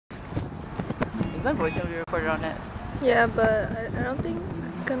My voice gonna be recorded on it. Yeah, but I don't think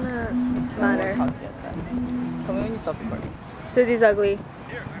it's gonna matter. Tell me when you stop recording. Susie's ugly.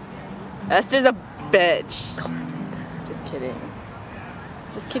 Esther's a bitch. Just kidding.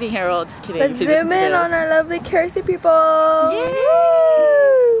 Just kidding, Harold. Just kidding. Let's zoom in on our lovely Kersey people.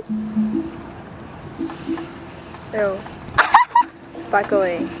 Yay! Ew. Back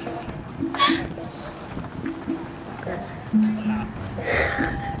away.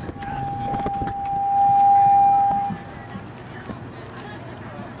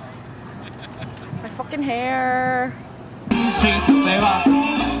 My fucking hair. Si tú te vas,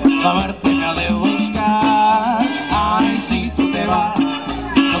 a verte me ha de buscar. Ay, si tú te vas,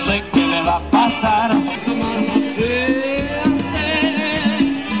 no sé qué me va a pasar. Esa mala suerte,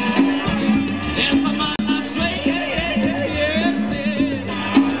 esa mala suerte,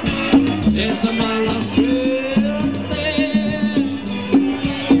 esa mala suerte.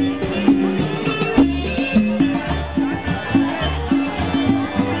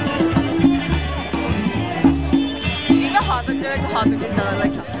 Hot dog instead of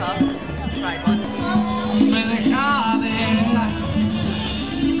like chop fried one. Me deja de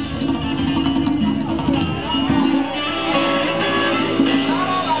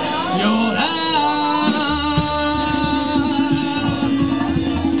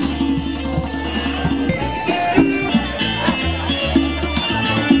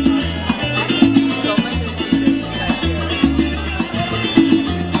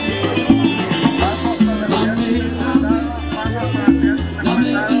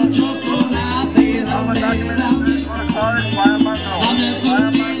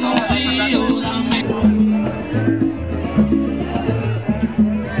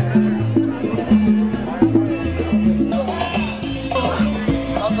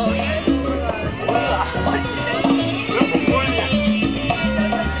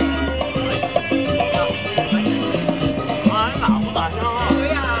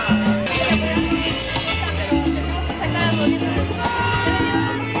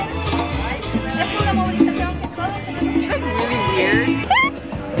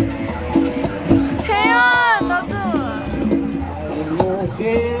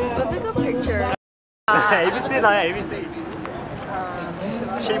ABC 나야 ABC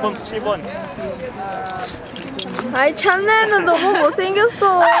 7번 7번 아이 참내 너 너무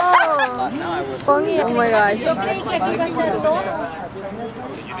못생겼어. 뻥이야. Oh my gosh. I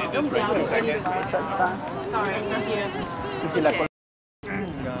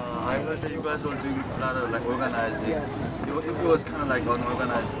heard that you guys were doing a lot of like organizing. It was kind of like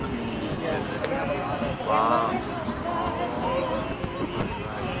unorganized community. Wow.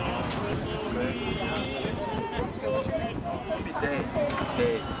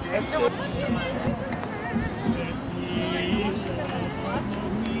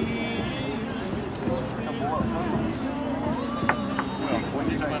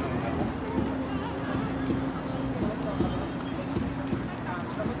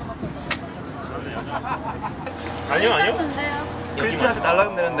 아니요 아니요 크리스한테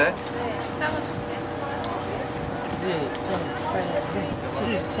달라면 되는데. 네, 이따가 줄게.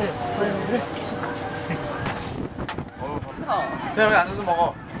 그냥 여기 앉아서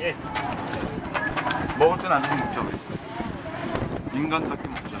먹어. 예. 먹을 땐 앉아서 먹자 우리. 인간답게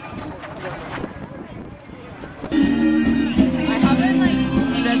먹자.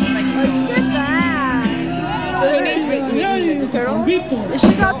 Teenage Mutant Ninja Turtle.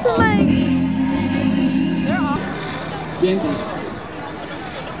 She got to like.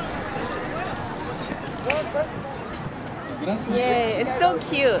 Yay, it's so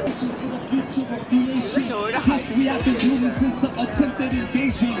cute. We have been doing since the attempted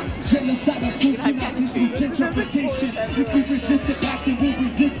invasion. Genocide of gentrification. If we resist it back, then we'll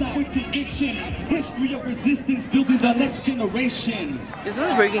resist our conviction. History of resistance, building the next generation. This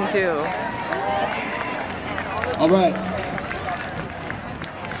one's breaking too. All right.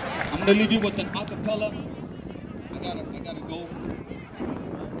 I'm gonna leave you with an acapella. I gotta go.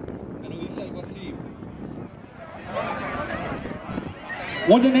 Pero dice algo así.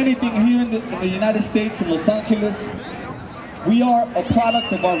 More than anything here in the United States, in Los Angeles, we are a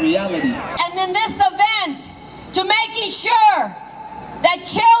product of our reality. And in this event, to making sure that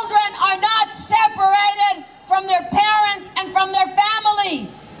children are not separated from their parents and from their families.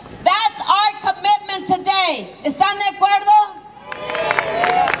 That's our commitment today. ¿Están de acuerdo?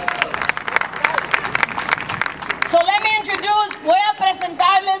 So let me introduce, voy a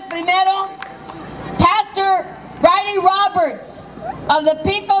presentarles primero Pastor Bridie Roberts of the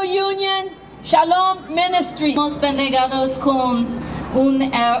Pico Union Shalom Ministry. Estamos bendigados con un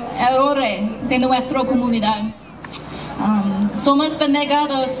error de nuestra comunidad. somos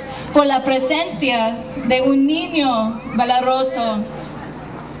benegados por la presencia de un niño valeroso,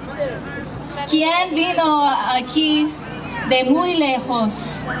 quien vino aquí de muy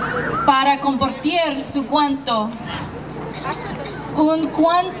lejos para compartir su cuento. Un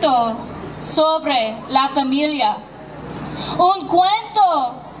cuento sobre la familia, un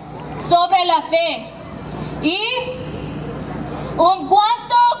cuento sobre la fe y un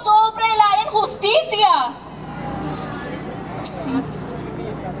cuento sobre la injusticia. Sí.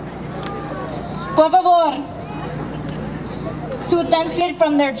 Por favor, su atención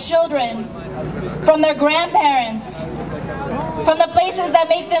from their children, from their grandparents, from the places that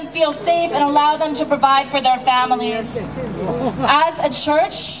make them feel safe and allow them to provide for their families. As a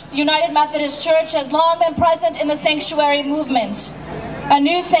church, the United Methodist Church has long been present in the sanctuary movement. A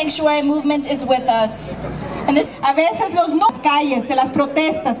new sanctuary movement is with us. A veces los no calles de las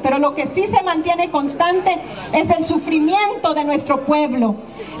protestas, pero lo que sí se mantiene constante es el sufrimiento de nuestro pueblo,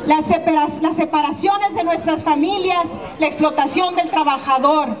 las separaciones de nuestras familias, la explotación del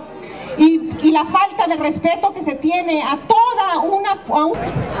trabajador y la falta de respeto que se tiene a toda una...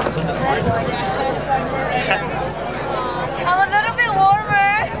 I'm a little bit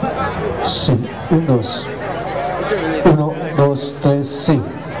warmer. Sí, 1, 2. 1, 2, 3, sí.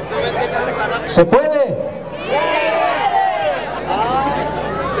 ¿Se puede?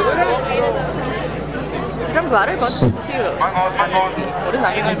 Sí.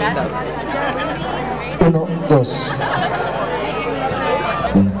 1, 2.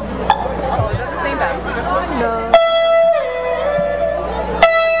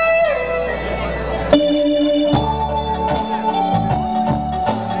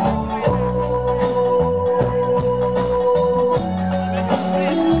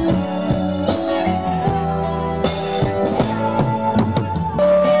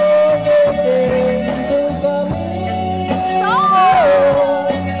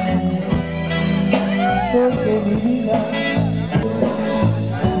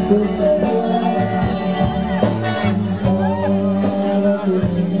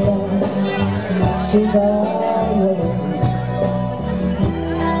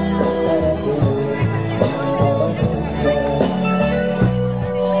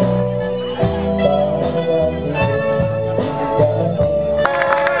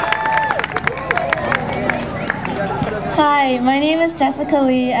 Hi, my name is Jessica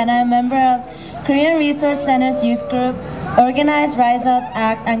Lee and I'm a member of Korean Resource Center's youth group, Organize, Rise Up,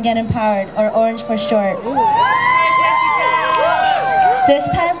 Act, and Get Empowered, or Orange for short. This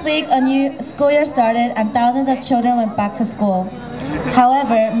past week, a new school year started and thousands of children went back to school.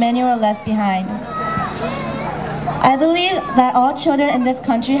 However, many were left behind. I believe that all children in this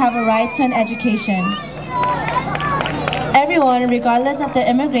country have a right to an education. Everyone, regardless of their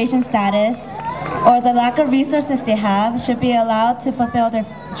immigration status or the lack of resources they have, should be allowed to fulfill their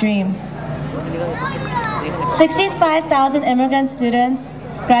dreams. 65,000 immigrant students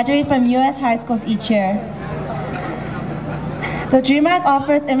graduate from U.S. high schools each year. The DREAM Act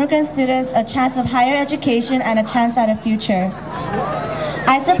offers immigrant students a chance of higher education and a chance at a future.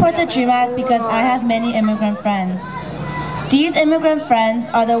 I support the DREAM Act because I have many immigrant friends. These immigrant friends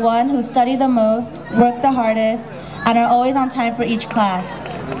are the ones who study the most, work the hardest, and are always on time for each class.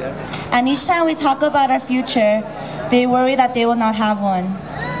 And each time we talk about our future, they worry that they will not have one.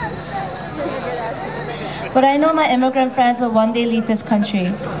 But I know my immigrant friends will one day lead this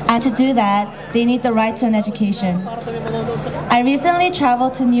country, and to do that, they need the right to an education. I recently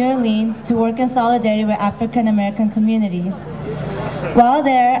traveled to New Orleans to work in solidarity with African American communities. While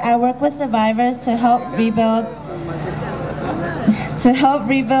there, I worked with survivors to help rebuild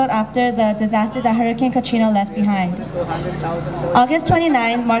after the disaster that Hurricane Katrina left behind. August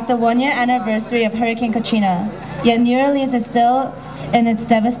 29 marked the one-year anniversary of Hurricane Katrina, yet New Orleans is still in its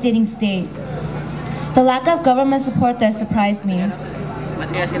devastating state. The lack of government support there surprised me.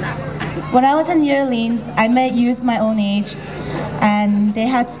 When I was in New Orleans, I met youth my own age, and they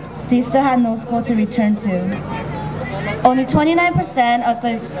still had no school to return to. Only 29% of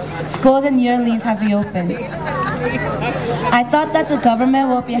the schools in New Orleans have reopened. I thought that the government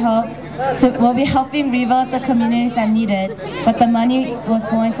will be helping rebuild the communities that need it, but the money was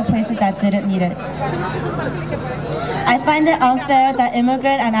going to places that didn't need it. I find it unfair that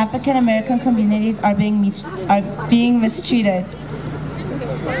immigrant and African American communities are being mistreated.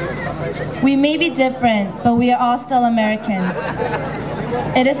 We may be different, but we are all still Americans.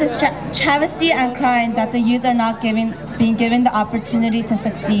 It is a travesty and crime that the youth are not being given the opportunity to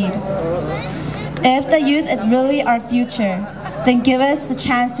succeed. If the youth is really our future, then give us the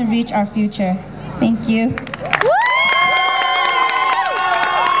chance to reach our future. Thank you.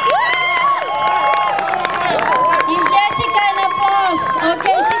 Y Jessica na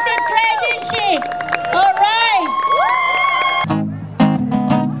great. All right.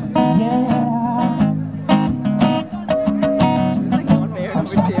 I'm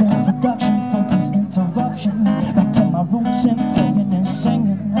stopping production for this interruption. Back to my roots and playing and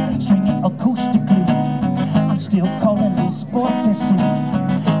singing, stringing acoustically. I'm still calling this sport this city.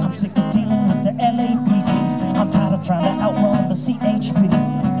 I'm sick of dealing with the LAPD. I'm tired of trying to outrun the CHP.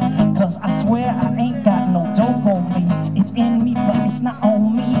 Cause I swear I ain't got no dope on me. It's in me, but it's not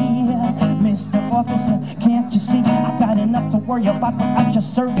on me. Mr. Officer, can't you see? I got enough to worry about, but I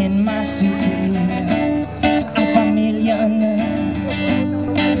just serve in my city. I'm familiar.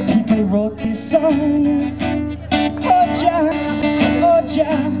 People wrote this song. Oh Jah, oh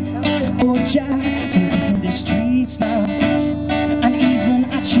Jah, oh Jah, taking the streets now. And even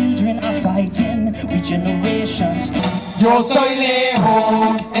our children are fighting regenerations. Yo soy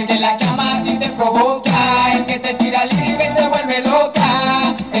Leo, el que la cama a ti te provoca, el que te tira libre y te vuelve loca.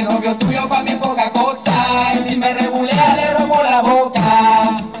 El novio tuyo pa' mí es poca cosa, y si me rebulea le robo la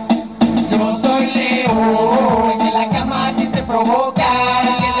boca. Yo soy Leo, el que la cama a ti te provoca,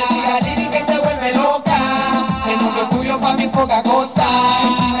 el que te tira libre y te vuelve loca. El novio tuyo pa' mí es poca cosa,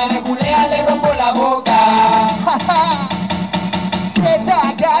 y si me rebulea le robo la boca.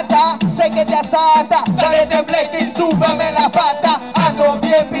 Quieta, gata, sé que te asata, dale tembleque y súbame la pata. Ando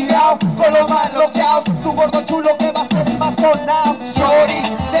bien pillado, con lo más bloqueado, tu gordo chulo que va a ser más sonado. Shorty,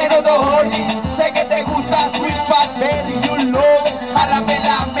 pero no horny, sé que te gusta sweet fat baby, you love it, jálame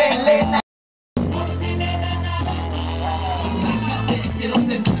la melena. Quiero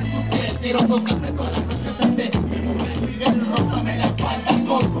sentir tu piel, quiero tocarte con la constante. Rózame la espalda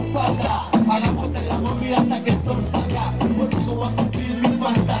con tu falda, hagamos el amor, mira hasta que el sol salga. Contigo voy a cumplir mi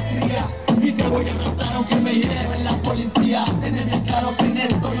fantasía y te voy a matar aunque me lleven la policía. Teneme claro que en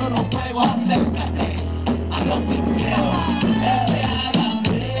esto yo no juego, acércate, hazlo sin miedo.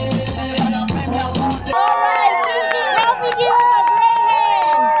 Alright, please give Ralphie give him a great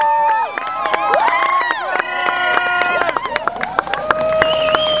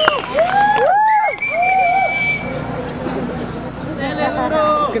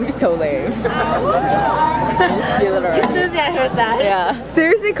It's gonna be so lame. Just feel it already. Susie, I heard that. Yeah.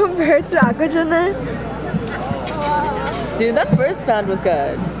 Seriously, compared to 아까 전에? Dude, that first band was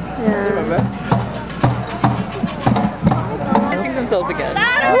good. Yeah. Do you remember? They sing themselves again.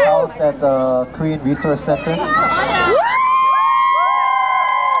 Housed at the Korean Resource Center. And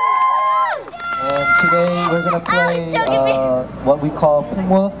today we're gonna play what we call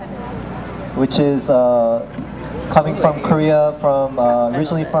Pungmul, which is coming from Korea, from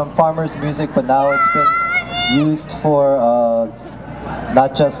originally from farmers' music, but now it's been used for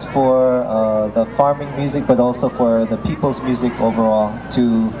not just for the farming music, but also for the people's music overall,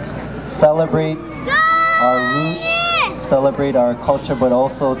 to celebrate our roots, celebrate our culture, but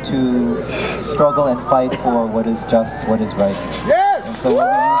also to struggle and fight for what is just, what is right. Yes! And so what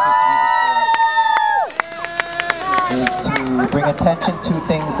we use this music for is to bring attention to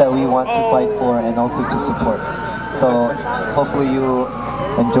things that we want to fight for and also to support. So hopefully you'll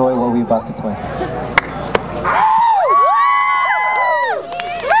enjoy what we're about to play.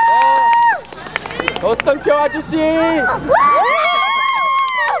 어썸표 아저씨!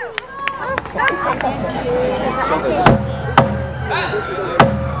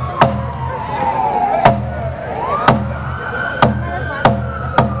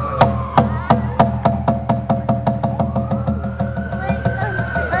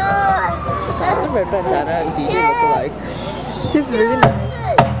 The red bandana and DJ look alike. She's really nice.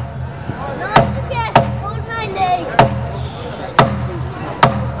 Hold my leg.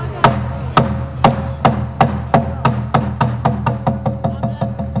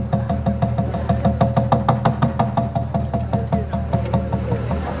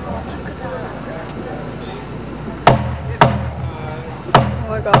 Oh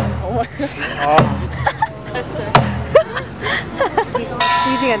my god. Oh my god.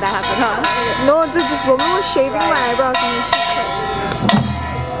 Easy and that happened, huh? No, this woman was shaving my eyebrows and she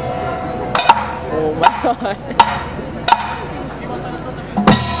Oh my god.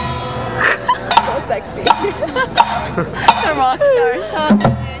 So sexy. The rock stars, huh?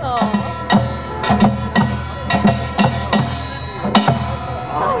 Oh.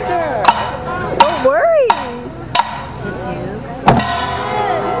 Faster. Don't worry.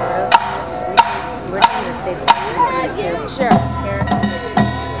 Sure.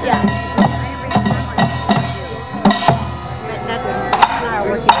 Yeah.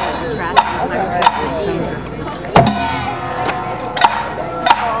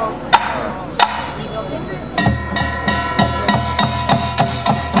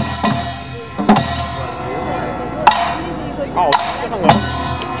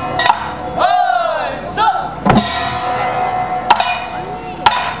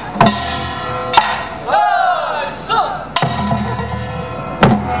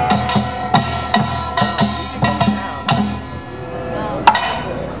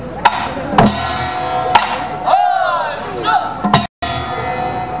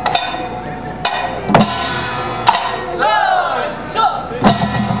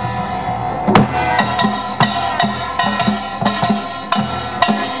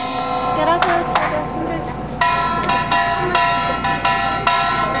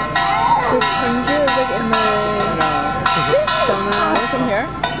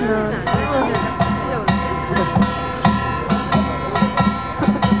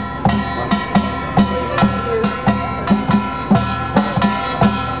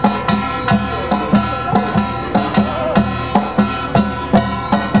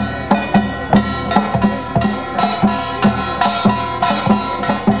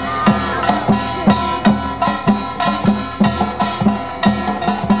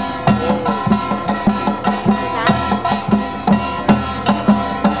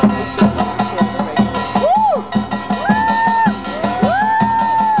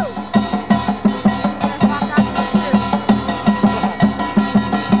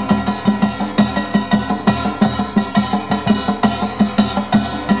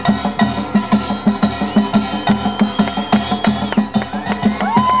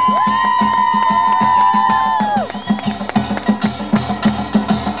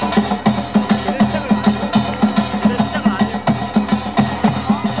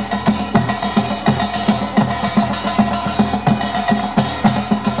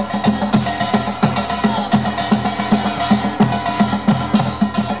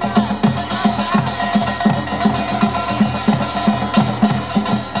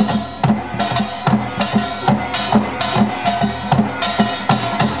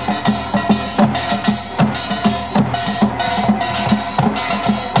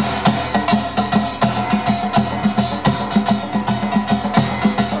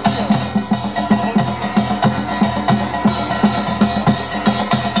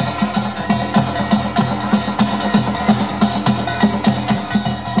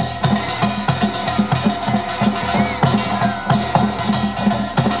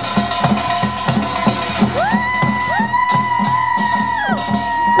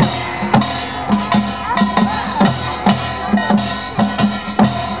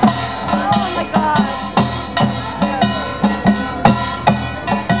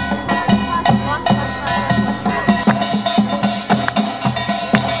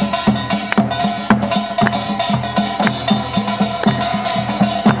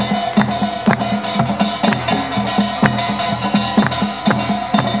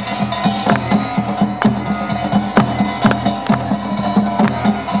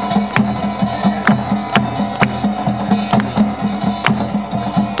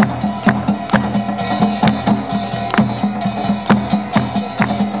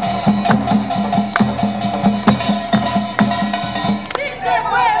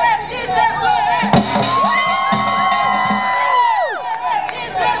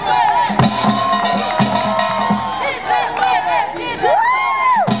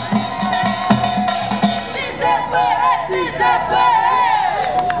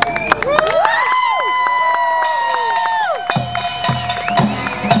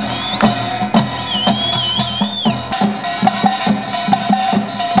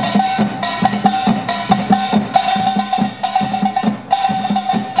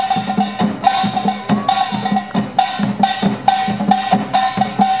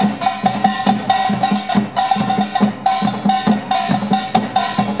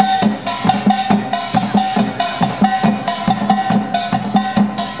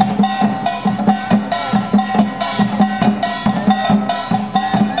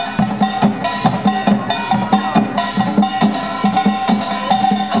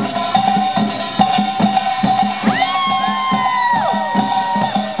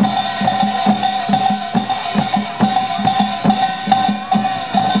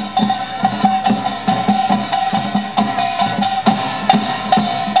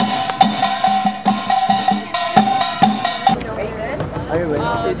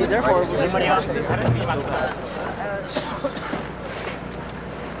 Dude, these are horrible.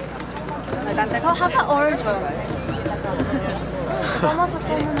 Oh, how about orange ones?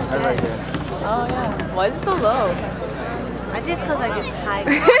 Oh yeah. Why is it so low? I did because I get tired.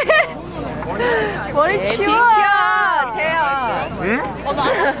 머리 치워! 태야. hold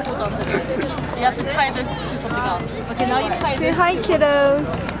on to this. You have to tie this to something else. Okay, now you tie Say this. hi, kiddos.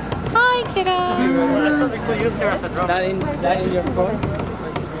 Hi, kiddo. That in your phone?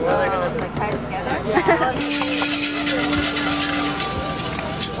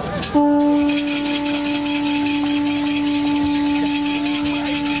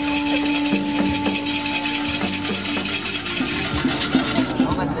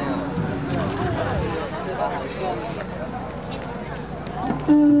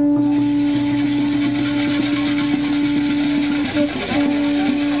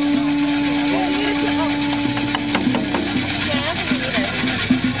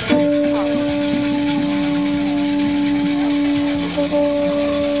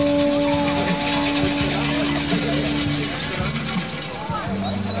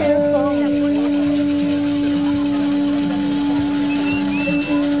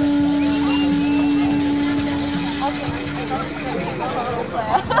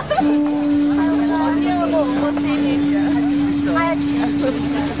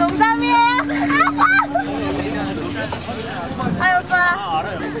 농담이에요. 아, 오빠.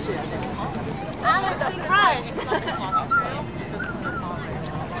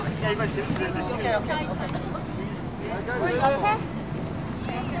 우리 옆에?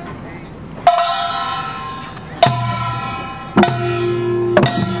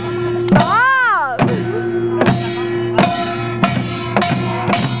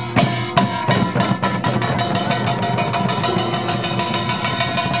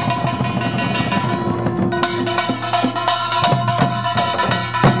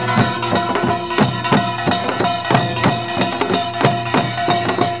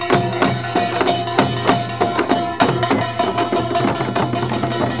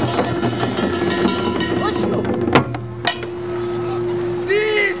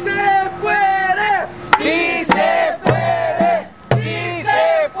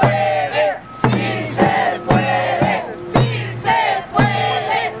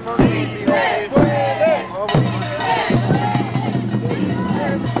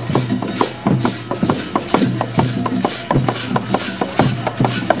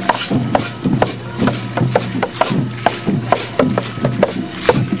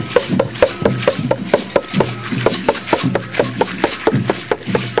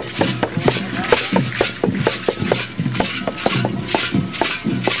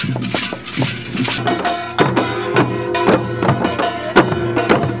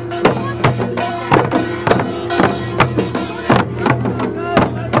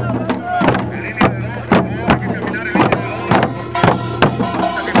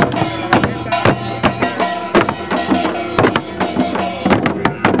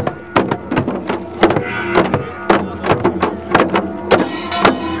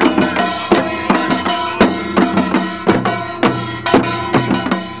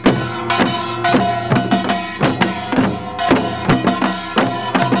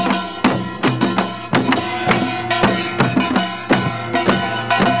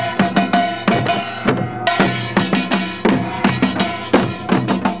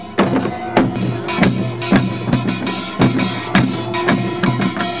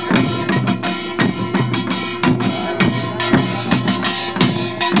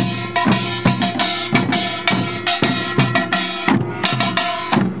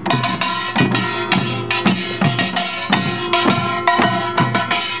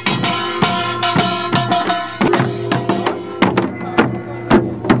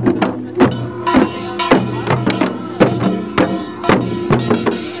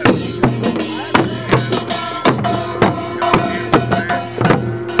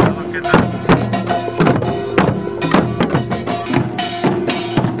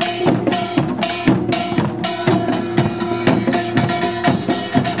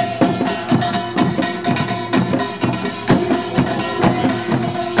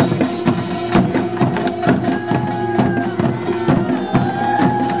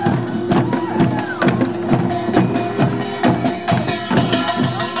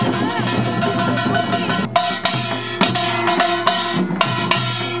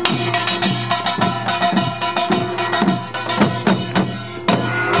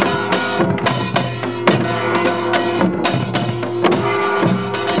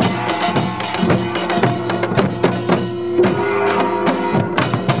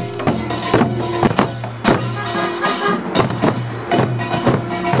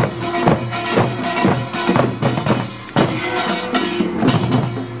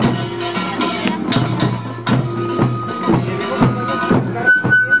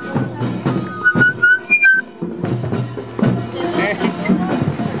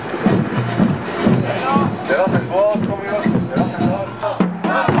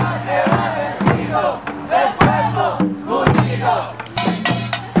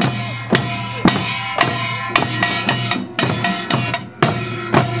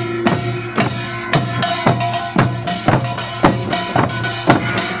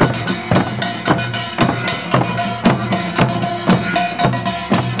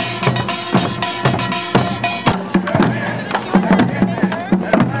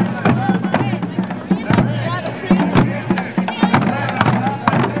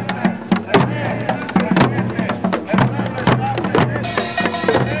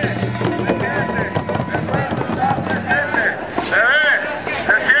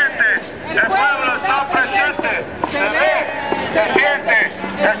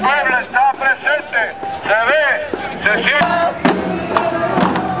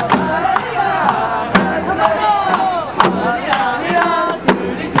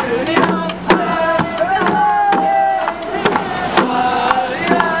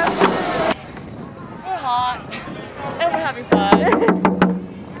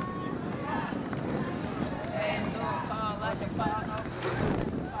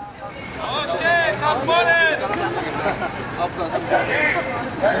 ¡Vamos, Bones!